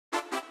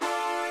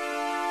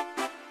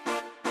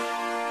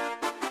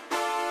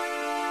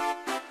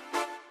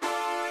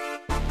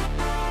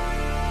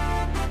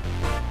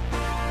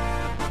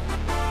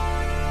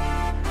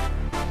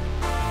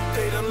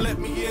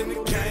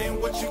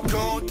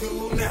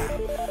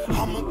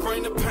I'ma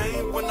bring the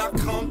pain when I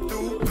come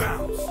through.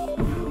 Bounce,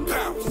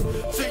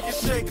 bounce, till you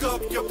shake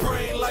up your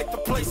brain like the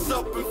place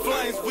up in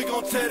flames. We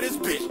gon' tear this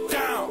bitch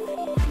down,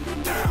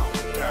 down,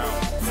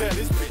 down. Tear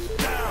this bitch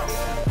down,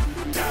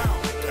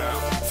 down,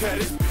 down. Tear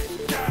this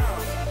bitch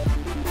down.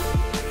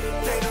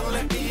 They done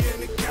let me in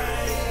the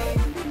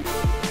game,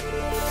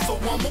 so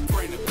I'ma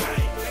bring the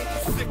pain.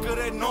 Ain't you sick of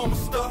that normal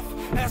stuff?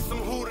 Ask them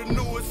who the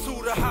newest,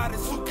 who the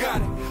hottest, who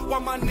got it. Why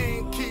my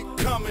name keep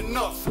coming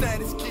up,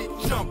 status keep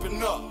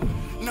jumping up.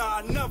 Nah,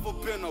 I never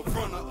been a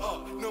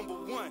runner-up. Number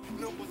one.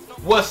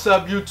 What's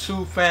up,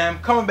 YouTube fam?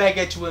 Coming back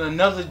at you with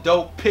another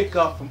dope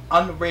pickup from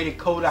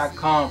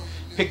UnderatedCo.com.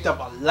 Picked up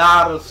a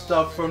lot of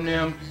stuff from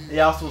them. They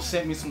also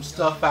sent me some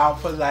stuff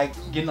out for like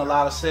getting a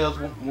lot of sales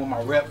with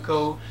my rep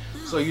code.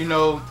 So you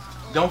know,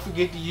 don't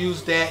forget to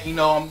use that. You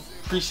know, I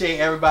appreciate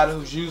everybody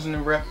who's using the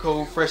rep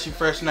code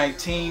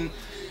FreshyFresh19.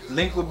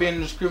 Link will be in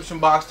the description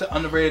box to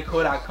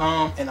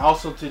UnderatedCo.com. And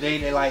also today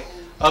they like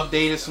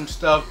updated some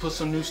stuff, put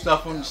some new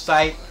stuff on the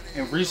site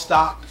and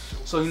restocked.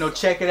 So you know,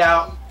 check it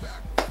out.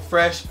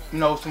 Fresh, you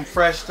know, some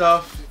fresh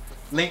stuff.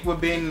 Link will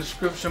be in the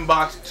description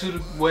box to the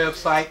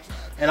website.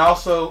 And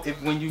also,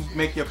 if when you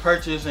make your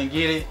purchase and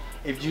get it,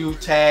 if you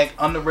tag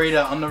Underrated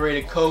or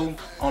UnderatedCo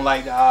on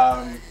like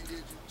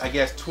I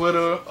guess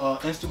Twitter or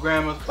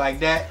Instagram or like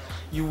that,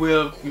 you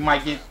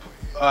might get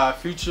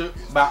featured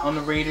by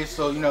Underrated.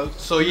 So you know,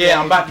 so yeah,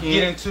 I'm about to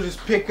get into this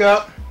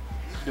pickup.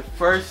 The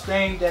first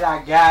thing that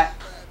I got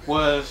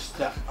was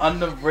the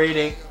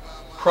Underrated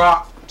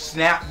crop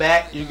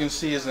snapback. You can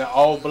see it's an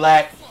all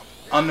black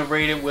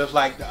Underrated with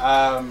like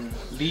the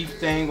leaf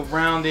thing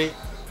around it.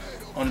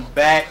 On the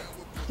back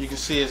you can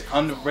see it's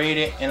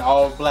Underrated and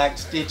all black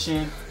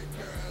stitching.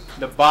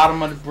 The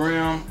bottom of the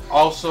brim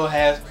also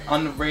has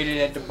Underrated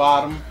at the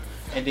bottom,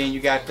 and then you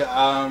got the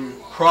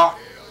crop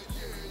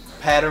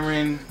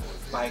pattern,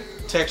 like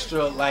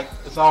texture, like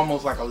it's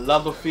almost like a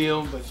leather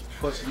feel, but of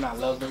course it's not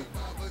leather.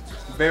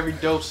 Very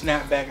dope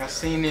snapback. I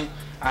seen it.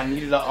 I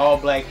needed an all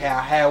black hair.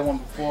 I had one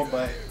before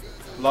but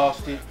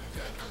lost it.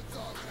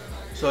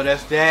 So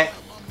that's that.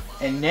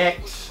 And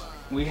next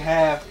we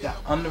have the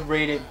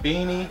Underrated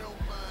beanie.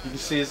 You can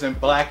see it's in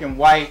black and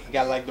white.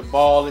 Got like the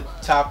ball at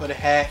the top of the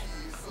hat.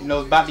 You know,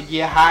 it's about to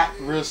get hot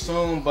real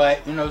soon,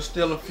 but you know,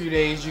 still a few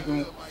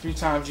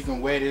times you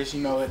can wear this.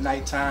 You know, at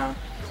nighttime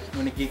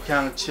when it get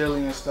kind of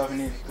chilly and stuff, and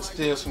there's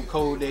still some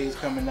cold days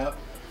coming up.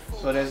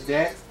 So that's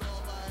that.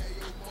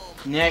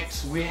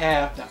 Next we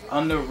have the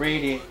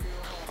Underrated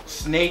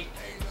snake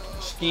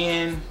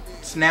skin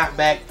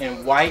snapback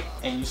in white,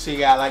 and you see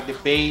got like the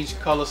beige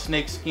color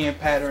snake skin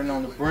pattern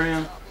on the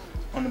brim.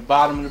 On the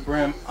bottom of the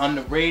brim,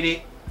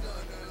 Underrated.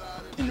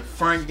 In the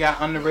front you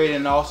got Underrated,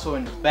 and also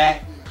in the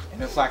back,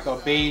 and it's like a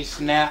beige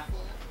snap.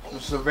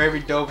 It's a very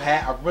dope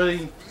hat. I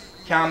really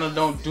kind of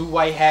don't do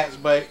white hats,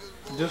 but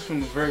this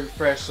one is very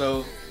fresh,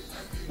 so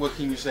what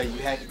can you say? You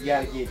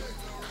gotta get it.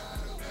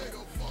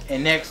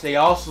 And next they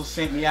also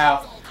sent me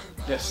out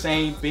the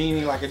same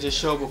beanie like I just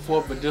showed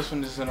before, but this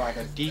one is in like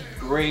a deep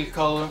gray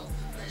color.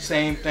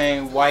 Same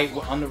thing, white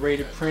with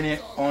Underrated printed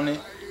on it.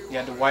 You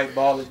got the white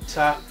ball at the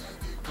top.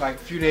 Like a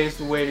few days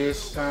to wear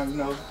this, you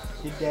know,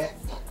 get that.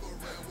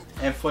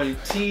 And for the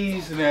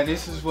tees, now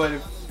this is what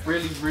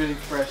really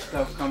fresh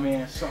stuff come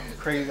in. Something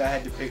crazy I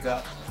had to pick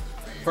up.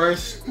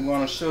 First, I'm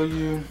gonna show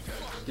you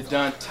the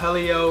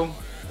Dantelio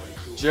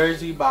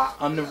jersey by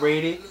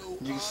Underrated.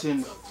 You can see in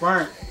the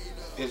front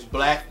it's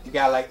black. You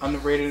got like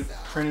Underrated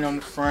printed on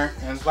the front,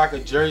 and it's like a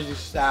jersey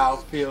style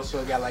feel. So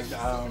it got like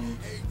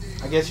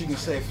I guess you can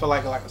say it feel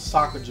like a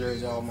soccer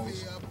jersey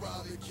almost.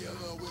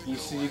 You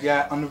see you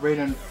got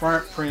Underrated in the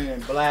front printed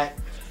in black,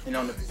 and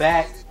on the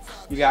back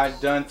you got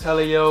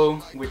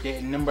Dantelio with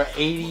the number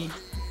 80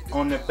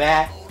 on the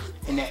back,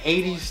 and the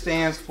 80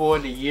 stands for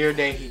the year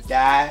that he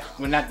died.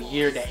 Well, not the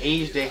year, the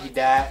age that he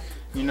died.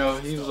 You know,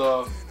 he was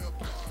a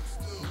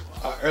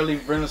early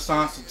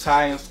Renaissance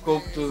Italian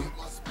sculptor,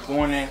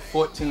 born in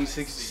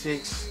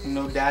 1466. You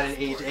know, died at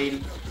age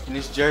 80. And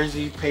this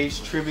jersey pays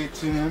tribute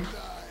to him,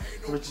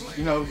 which is,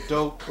 you know,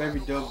 dope, very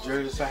dope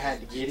jersey. So I had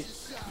to get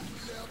it.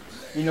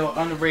 You know,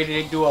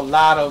 Underrated, they do a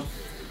lot of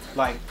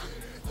like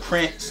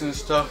prints and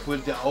stuff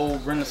with the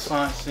old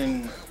Renaissance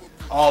and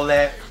all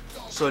that.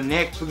 So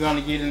next we're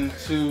gonna get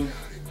into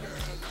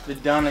the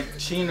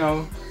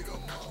Donachino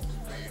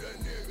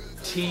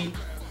tee,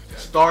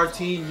 star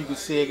tee. You can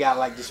see it got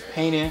like this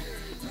painting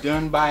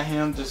done by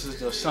him. This is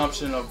the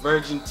Assumption of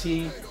Virgin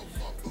tee,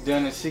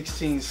 done in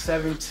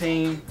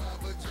 1617.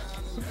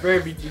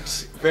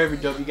 Very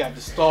dope. You got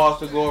the stars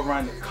to go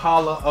around the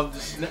collar of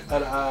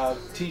the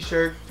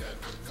t-shirt.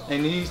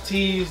 And these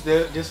tees,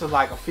 this is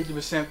like a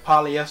 50%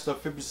 polyester,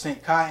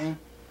 50% cotton.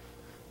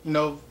 You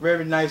know,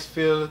 very nice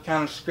feel,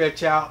 kind of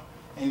stretch out,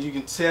 and you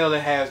can tell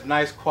it has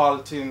nice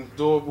quality and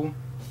durable.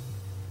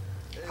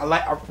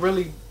 I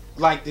really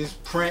like this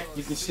print.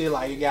 You can see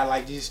like you got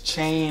like this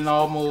chain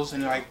almost,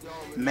 and like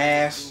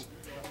mask,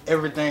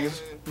 everything.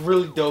 It's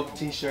really dope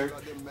t-shirt.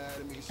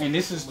 And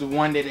this is the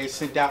one that they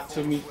sent out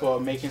to me for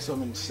making so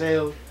many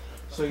sales.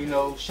 So you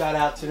know, shout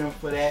out to them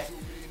for that.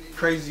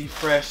 Crazy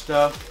fresh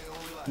stuff.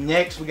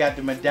 Next, we got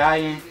the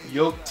Medallion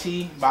Yoke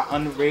Tee by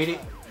Underrated,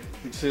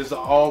 which is an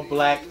all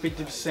black,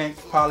 50%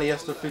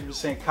 polyester,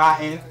 50%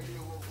 cotton.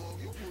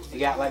 They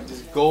got like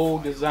this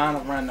gold design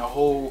around the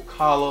whole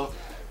collar,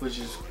 which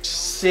is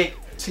sick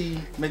tee.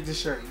 Make this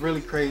shirt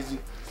really crazy.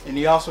 And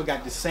they also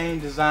got the same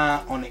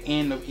design on the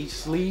end of each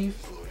sleeve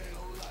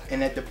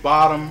and at the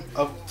bottom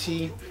of the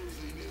tee.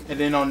 And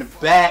then on the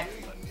back,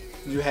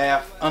 you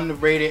have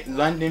Underrated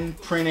London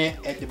printed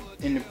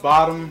in the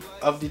bottom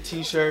of the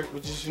t-shirt,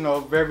 which is, you know,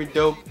 a very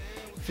dope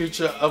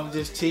feature of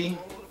this tee.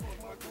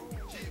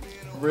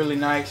 Really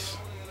nice.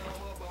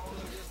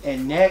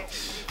 And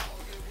next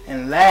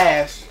and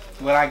last,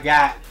 what I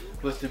got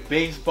was the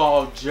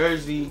baseball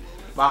jersey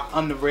by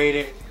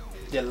Underrated,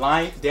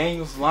 the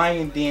Daniel's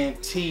Lion Den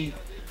tee,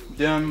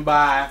 done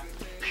by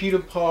Peter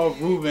Paul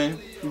Rubin.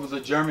 He was a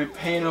German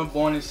painter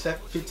born in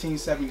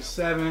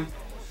 1577.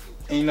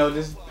 And you know,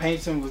 this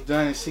painting was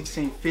done in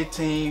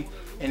 1615,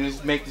 and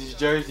this makes this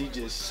jersey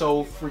just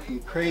so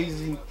freaking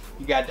crazy.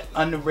 You got the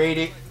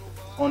Underrated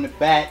on the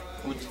back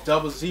with the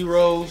double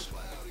zeros,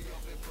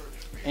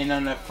 and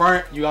on the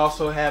front you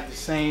also have the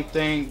same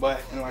thing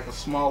but in like a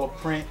smaller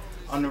print,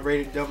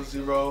 Underrated double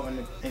zero,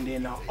 and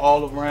then an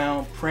all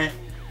around print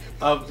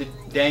of the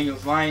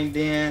Daniel's Lion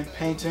Den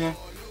painting.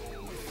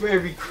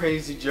 Very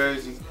crazy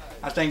jersey.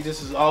 I think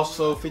this is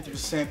also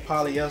 50%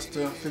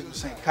 polyester,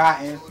 50%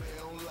 cotton.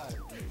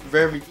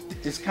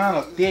 It's kind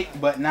of thick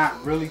but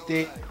not really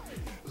thick,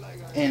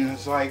 and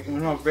it's like, you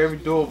know, very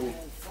durable,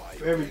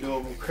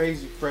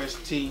 crazy fresh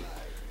tee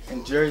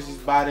and jerseys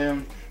by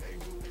them.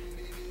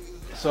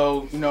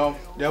 So, you know,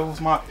 that was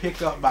my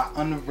pickup by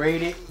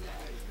Underrated.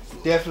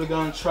 Definitely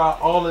gonna try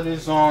all of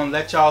this on,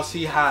 let y'all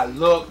see how it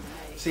look,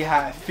 see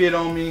how it fit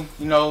on me,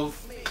 you know,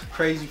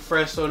 crazy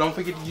fresh. So don't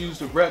forget to use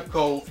the rep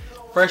code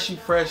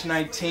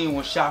FreshyFresh19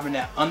 when shopping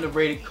at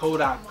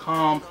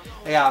UnderatedCo.com.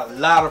 They got a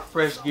lot of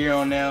fresh gear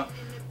on there.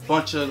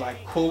 Bunch of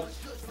like quote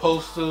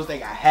posters. They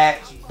got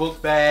hats,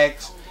 book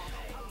bags,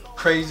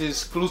 crazy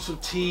exclusive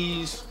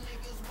tees,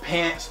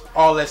 pants,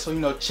 all that. So, you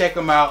know, check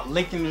them out.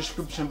 Link in the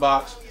description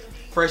box.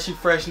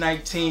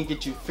 FreshyFresh19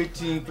 get you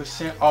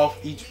 15% off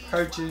each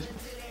purchase.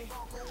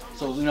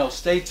 So, you know,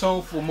 stay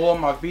tuned for more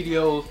of my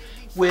videos.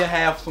 We'll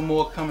have some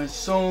more coming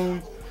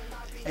soon.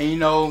 And, you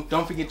know,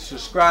 don't forget to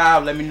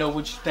subscribe. Let me know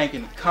what you think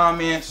in the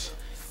comments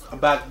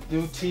about the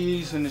new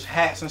tees and the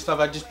hats and stuff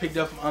I just picked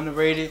up from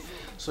Underrated.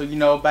 So, you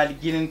know, about to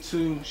get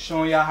into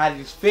showing y'all how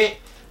these fit,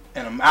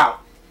 and I'm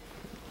out.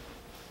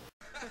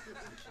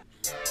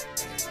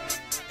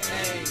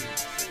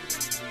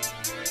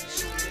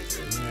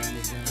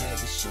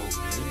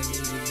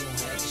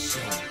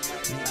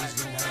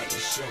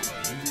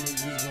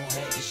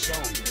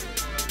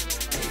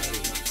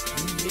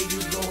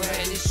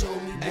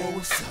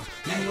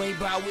 You ain't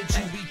about what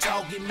you be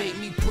talking, make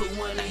me put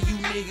one of you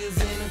niggas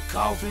in a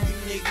coffin.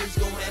 You niggas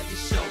gon' have to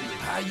show me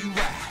how you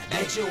ride,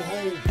 let your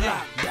whole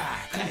block die.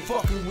 You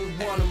fucking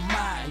with one of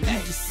mine, you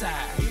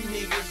decide. You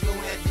niggas gon'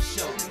 have to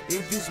show me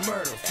if it's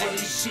murder. For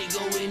this shit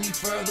go any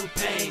further,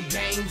 pain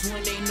games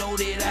when they know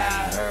that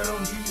I heard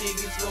them. You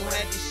niggas gon'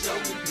 have to show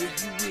me if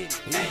you with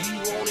it. If you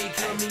want it,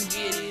 come and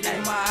get it.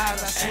 In my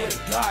eyes, I swear to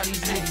God,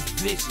 these niggas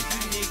bitches.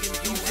 You niggas,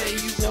 you say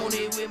you want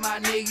it with my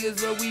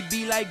niggas, or we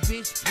be like,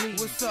 bitch, please.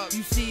 What's up?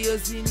 You see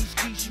us in these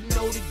streets, you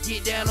know to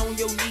get down on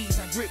your knees.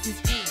 I grip this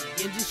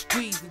E and just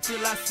squeeze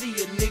until I see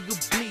a nigga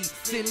bleed.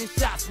 Sending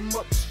shots from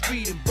up the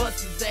street and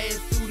bust his ass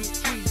through the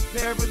trees.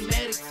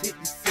 Paramedics hit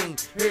the scene,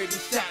 heard the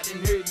shot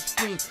and heard the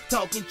scream.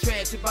 Talking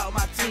trash about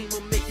my team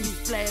will make me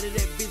splatter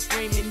that bitch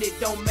screaming. It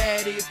don't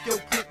matter if your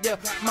clip there,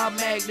 my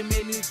magnum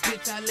in this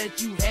bitch. I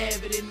let you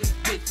have it in this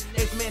bitch.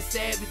 X-Man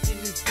Savage in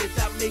this bitch.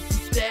 I make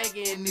you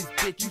stagger in this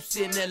bitch. You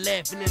sitting there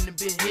laughing in the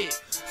bit hit.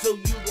 So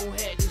you gon'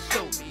 have to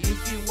show me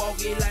if you walk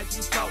it like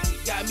you talk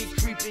it. Got me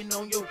creeping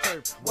on your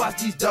turf.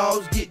 Watch these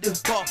dogs get the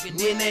barking,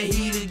 then that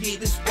heater get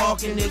the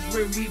sparking. This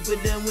Grim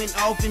Reaper done went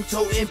off and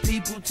toting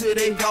people till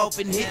they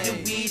golfing. Hit the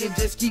weed and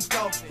just keep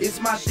coughing. It's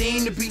my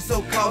thing to be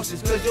so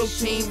cautious, cause your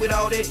team with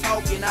all that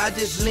talking. I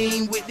just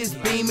lean with this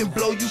beam and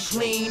blow you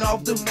clean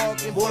off the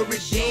market. Boy,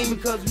 redeem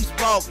because we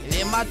sparking.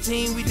 And my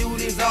team, we do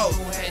this all.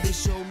 You had to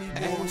show me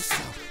what's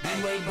up.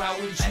 You ain't about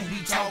what you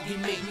be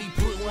talking. Make me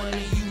put one of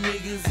you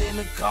niggas in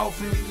a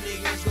coffin. You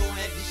niggas gon'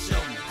 have to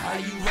show me how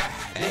you ride,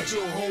 let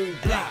your whole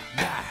block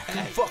die.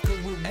 You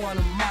fucking with one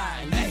of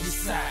mine, you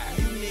decide.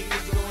 You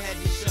niggas gon'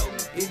 have to show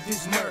me if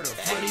it's murder.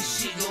 For this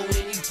shit go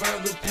any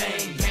further,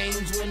 pain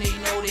games when they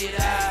know that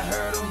I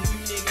heard them. You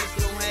niggas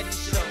gon' have to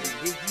show me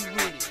if you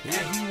with it.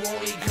 If you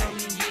want it, come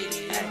and get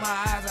it. In my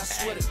eyes, I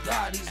swear to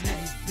God, these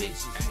niggas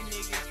bitches. You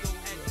niggas gon'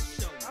 have to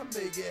show me. I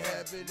make it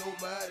happen no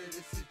matter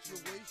the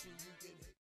situation.